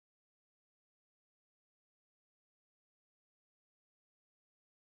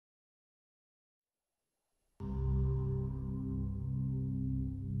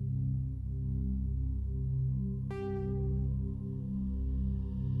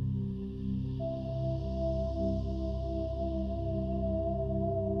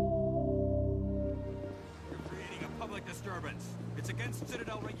It's against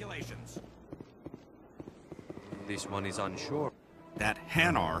Citadel regulations. This one is unsure. That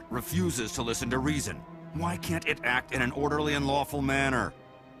Hanar refuses to listen to reason. Why can't it act in an orderly and lawful manner?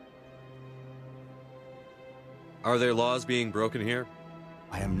 Are there laws being broken here?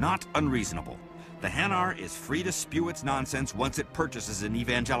 I am not unreasonable. The Hanar is free to spew its nonsense once it purchases an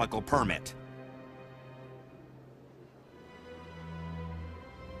evangelical permit.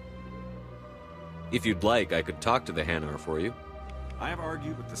 If you'd like, I could talk to the Hanar for you. I have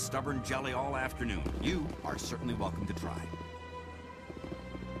argued with the stubborn jelly all afternoon. You are certainly welcome to try.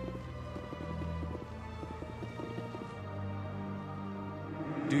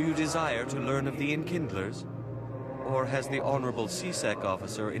 Do you desire to learn of the Enkindlers? Or has the Honorable CSEC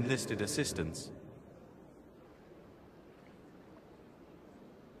officer enlisted assistance?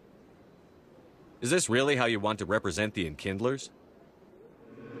 Is this really how you want to represent the Enkindlers?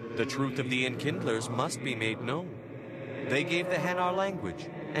 The truth of the Enkindlers must be made known. They gave the Hanar language,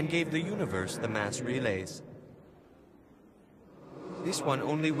 and gave the universe the mass relays. This one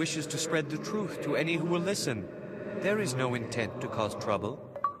only wishes to spread the truth to any who will listen. There is no intent to cause trouble.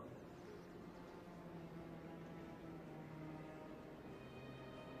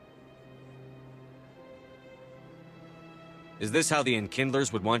 Is this how the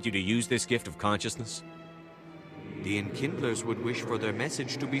Enkindlers would want you to use this gift of consciousness? The Enkindlers would wish for their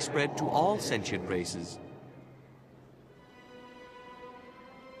message to be spread to all sentient races.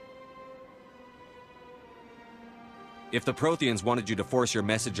 If the Protheans wanted you to force your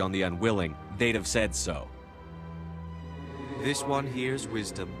message on the unwilling, they'd have said so. This one hears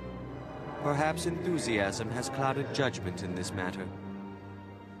wisdom. Perhaps enthusiasm has clouded judgment in this matter.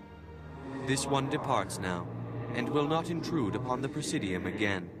 This one departs now, and will not intrude upon the Presidium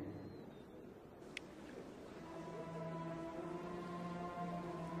again.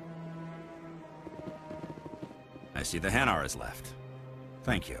 I see the Hanar is left.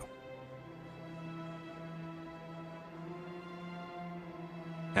 Thank you.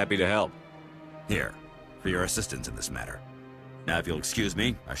 Happy to help. Here, for your assistance in this matter. Now, if you'll excuse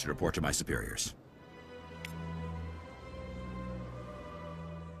me, I should report to my superiors.